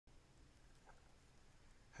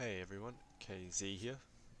Hey everyone, KZ here.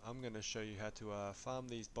 I'm going to show you how to farm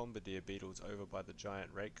these bombardier beetles over by the giant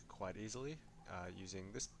rake quite easily, using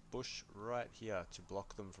this bush right here to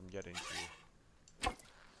block them from getting to you.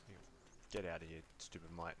 Get out of here, stupid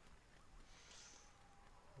mite.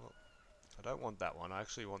 Well, I don't want that one. I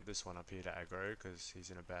actually want this one up here to aggro because he's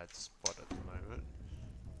in a bad spot at the moment.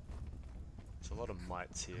 There's a lot of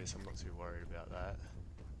mites here, so I'm not too worried about that.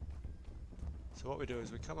 So what we do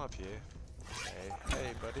is we come up here, say,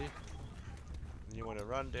 hey buddy, and you want to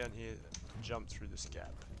run down here and jump through this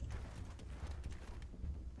gap.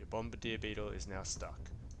 Your bombardier beetle is now stuck.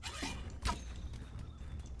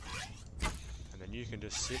 And then you can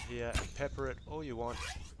just sit here and pepper it all you want.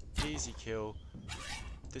 Easy kill.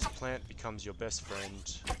 This plant becomes your best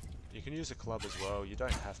friend. You can use a club as well. You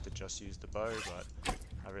don't have to just use the bow, but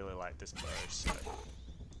I really like this bow, so...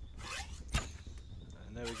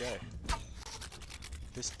 And there we go.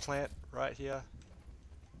 This plant right here,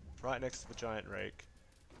 right next to the giant rake,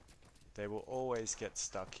 they will always get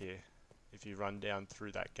stuck here if you run down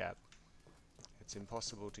through that gap. It's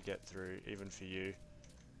impossible to get through, even for you.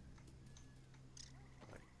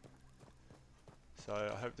 So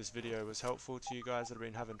I hope this video was helpful to you guys that have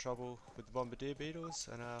been having trouble with the bombardier beetles,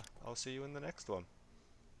 and I'll see you in the next one.